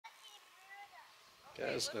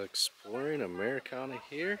Guys, exploring Americana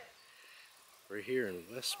here. We're here in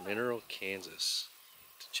West Mineral, Kansas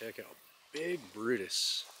to check out Big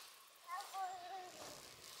Brutus.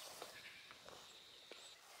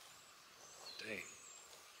 Dang.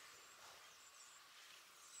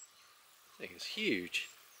 This thing is huge.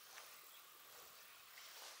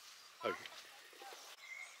 Okay.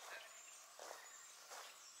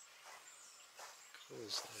 What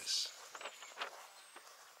is this?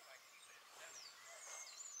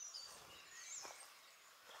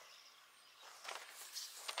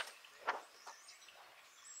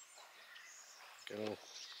 Got a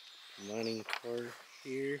mining car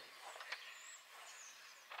here.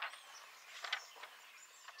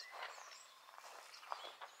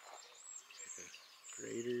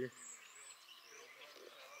 Grader.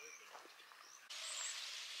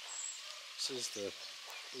 This is the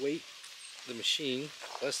weight. The machine,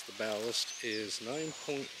 less the ballast, is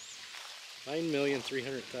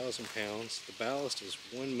 9,300,000 pounds. The ballast is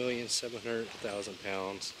 1,700,000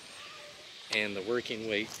 pounds. And the working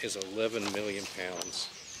weight is 11 million pounds.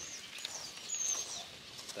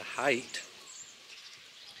 The height,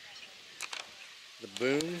 the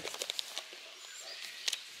boom,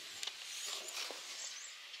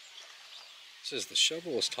 says the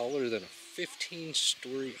shovel is taller than a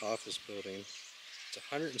 15-story office building. It's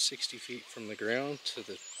 160 feet from the ground to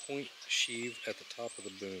the point sheave at the top of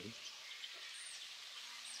the boom.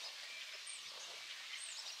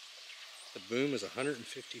 The boom is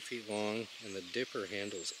 150 feet long and the dipper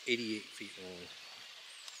handle is 88 feet long.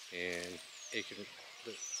 And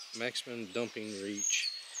the maximum dumping reach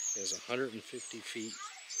is 150 feet.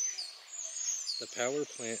 The power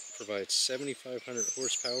plant provides 7,500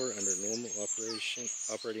 horsepower under normal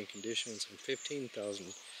operating conditions and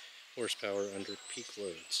 15,000 horsepower under peak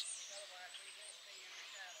loads.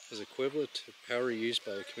 Is equivalent to power used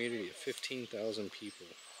by a community of 15,000 people.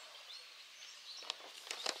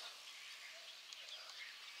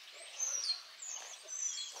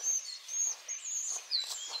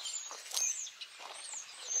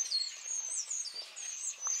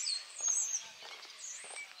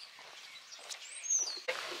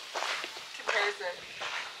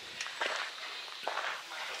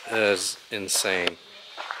 That is insane.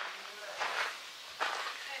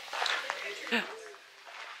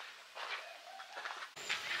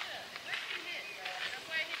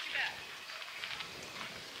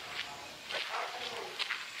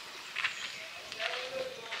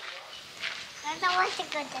 I don't want to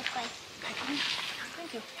go this way.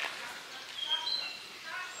 Thank you.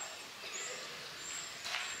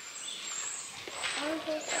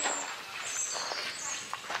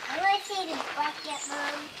 I want to see the bucket,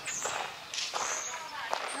 Mom.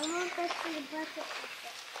 I want to go see the bucket.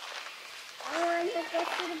 I want to go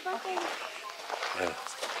see the bucket. Yeah.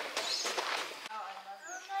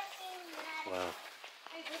 Wow.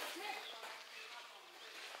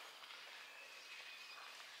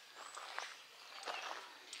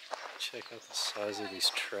 Check out the size of these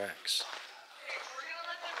tracks.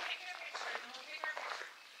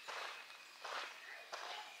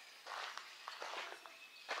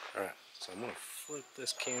 Alright, so I'm going to flip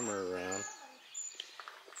this camera around.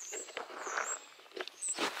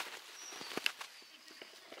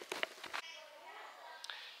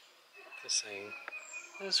 This thing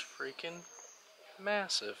is freaking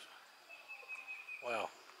massive. Wow.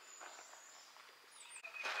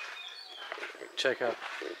 Check out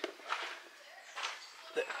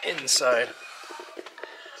the inside.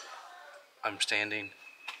 I'm standing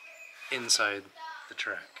inside the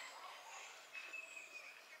track.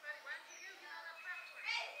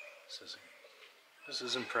 This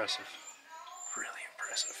is impressive. Really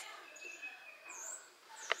impressive.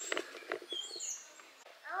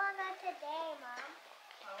 I want to go today, Mom.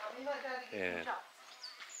 Yeah.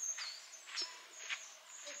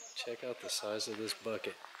 Check out the size of this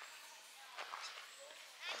bucket.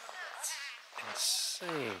 It's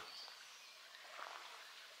insane.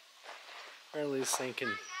 Apparently this thing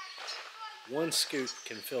can, one scoop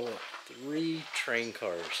can fill up 3 train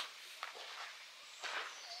cars.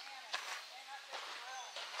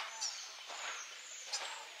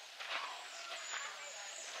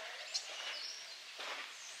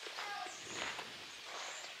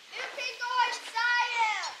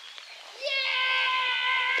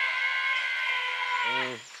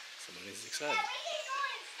 Somebody's excited.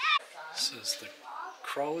 Says the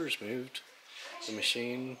crawlers moved the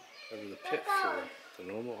machine over the pit floor. The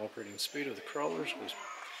normal operating speed of the crawlers was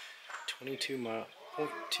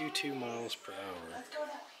 0.22 miles per hour.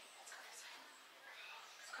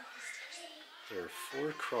 There are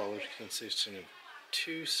 4 crawlers consisting of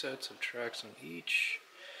 2 sets of tracks on each.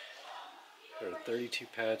 There are 32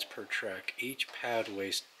 pads per track. Each pad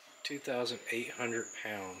weighs 2,800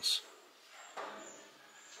 pounds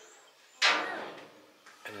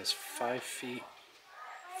and is 5.5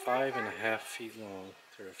 feet long.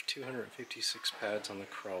 There are 256 pads on the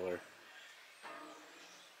crawler.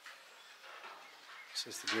 This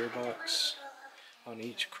is the gearbox. On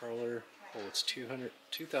each crawler holds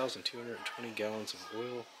 2,220 gallons of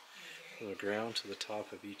oil. From the ground to the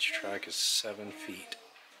top of each track is 7 feet.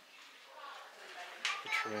 The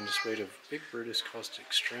tremendous weight of Big Brutus caused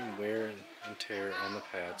extreme wear and tear on the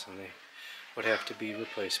pads, and they would have to be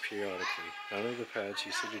replaced periodically. None of the pads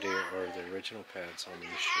you see today are the original pads on the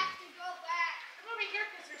machine.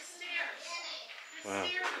 Wow.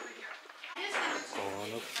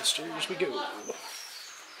 On up the stairs we go.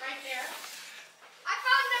 Right there. I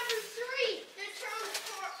found number 3. This round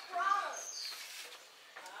for Rollins.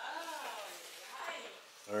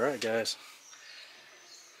 Alright guys.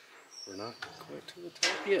 We're not quite to the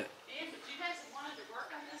top yet. Do you guys wanted to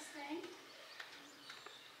work on this thing?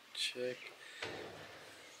 Check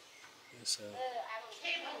this out.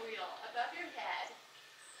 Cable reel above your head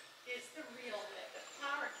is the reel that the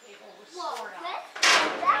power cable was stored on.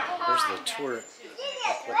 There's the turret,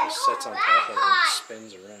 like what this sits on top of and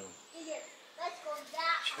spins around.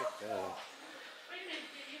 Check that out. Wait a minute,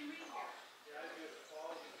 did you read here?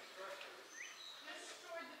 This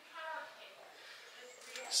stored the power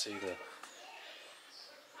cable. See the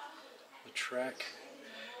track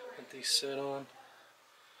that these sit on.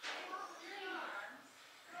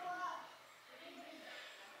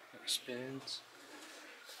 It spins.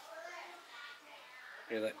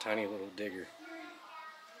 Look at that tiny little digger.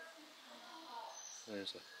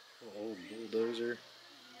 There's a little old bulldozer.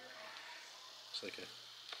 It's like a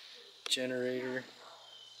generator.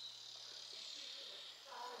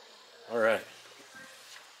 Alright.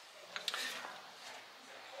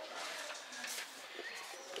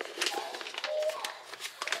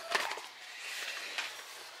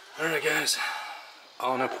 Alright guys,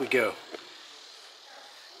 on up we go.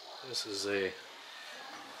 This is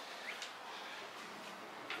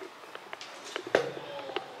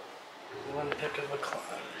one heck of a climb.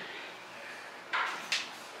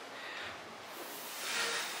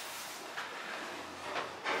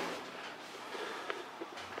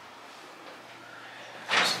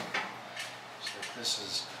 So this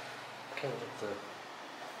is kind of like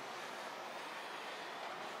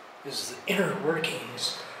this is the inner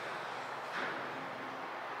workings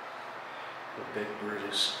of Big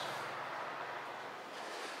Brutus.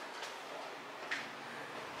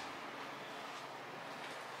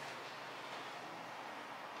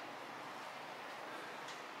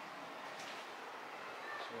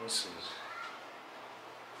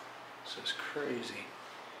 This is crazy.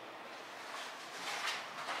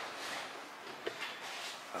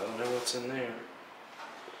 I don't know what's in there.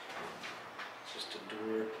 It's just a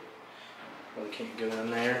door. Well, we can't go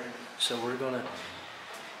in there. So we're gonna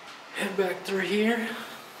head back through here.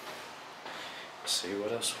 See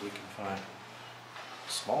what else we can find.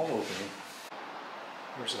 Small opening.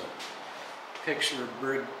 There's a picture of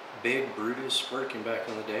Big Brutus working back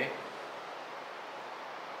in the day.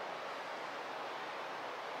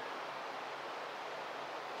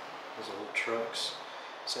 Those old trucks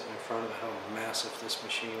sitting in front of how massive this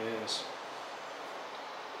machine is.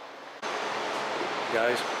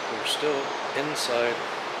 Guys, we're still inside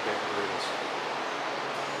Big Brutus.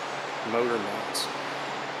 Motor mounts.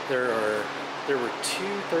 There were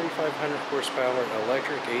two 3,500 horsepower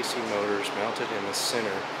electric AC motors mounted in the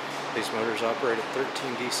center. These motors operated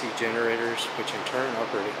 13 DC generators, which in turn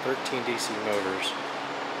operated 13 DC motors.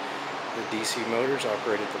 The DC motors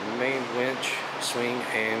operated the main winch, swing,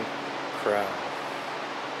 and crowd.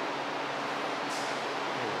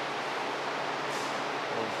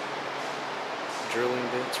 Drilling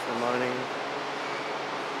bits for mining.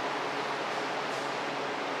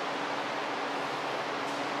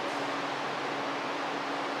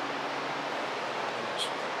 This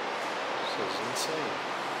is insane.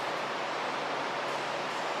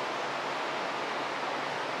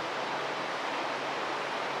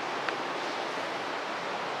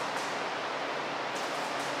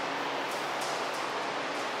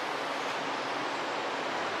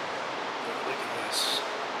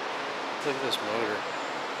 Look at this motor.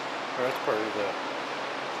 Or that's part of the. I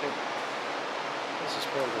think this is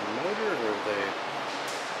part of the motor or the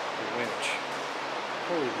winch.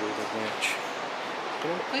 Probably the winch. But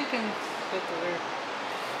I'm thinking that they're.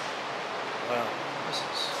 Wow, this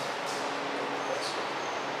is.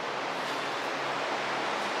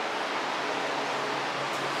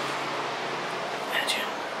 Imagine.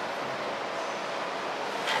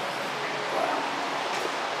 Wow.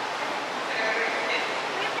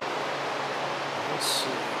 Let's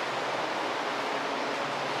see.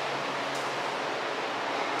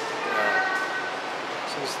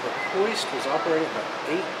 Says the hoist was operated by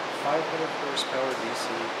 8 500 horsepower DC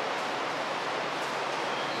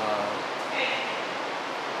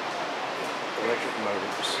electric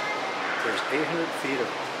motors. There's 800 feet of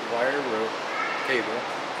wire rope cable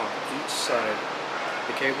on each side.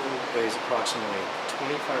 The cable weighs approximately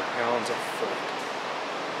 25 pounds a foot.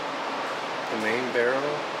 The main barrel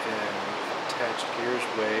and attached gears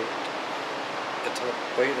weighed a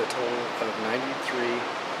total of 93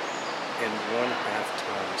 and 1/2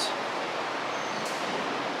 tons.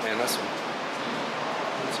 Man, that's some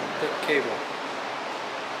thick cable.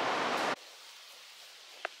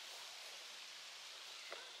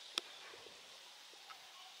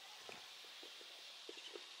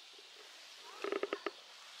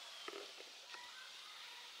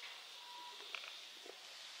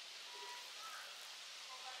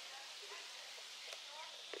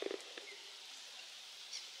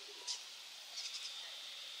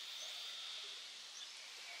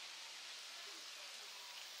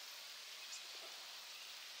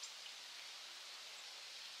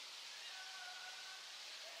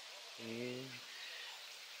 And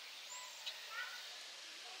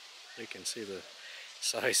you can see the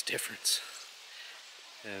size difference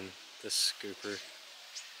in this scooper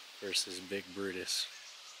versus Big Brutus.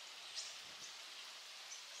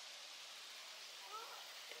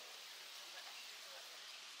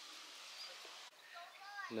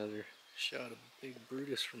 Another shot of Big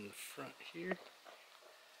Brutus from the front here.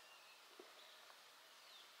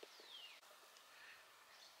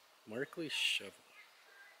 Markley shovel.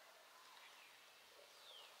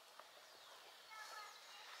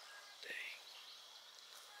 Dang.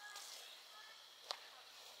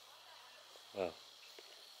 Wow.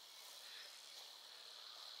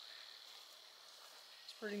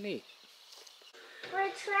 It's pretty neat.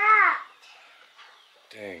 We're trapped.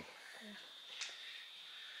 Dang.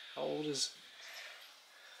 How old is...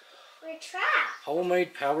 We're trapped.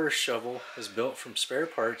 Homemade power shovel is built from spare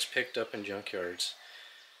parts picked up in junkyards.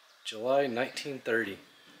 July 1930.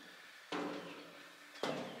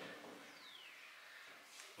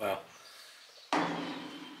 Wow.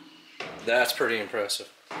 That's pretty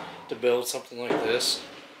impressive. To build something like this.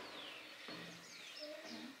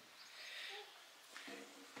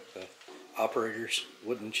 The operators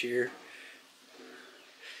wouldn't cheer.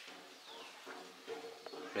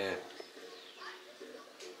 Man.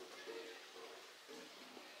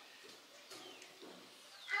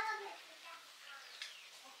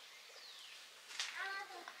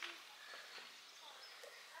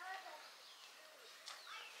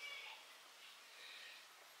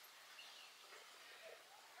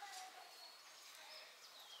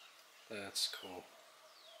 That's cool.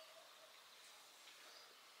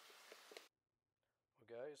 Well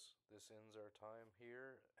guys, this ends our time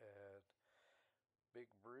here at Big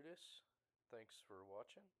Brutus. Thanks for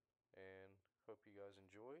watching and hope you guys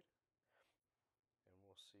enjoyed, and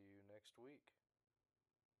we'll see you next week.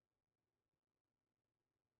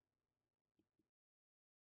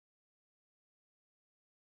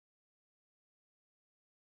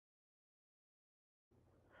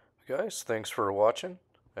 Guys, thanks for watching,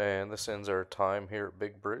 and this ends our time here at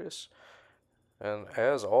Big Brutus. And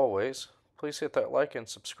as always, please hit that like and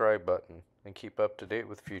subscribe button and keep up to date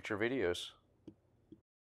with future videos.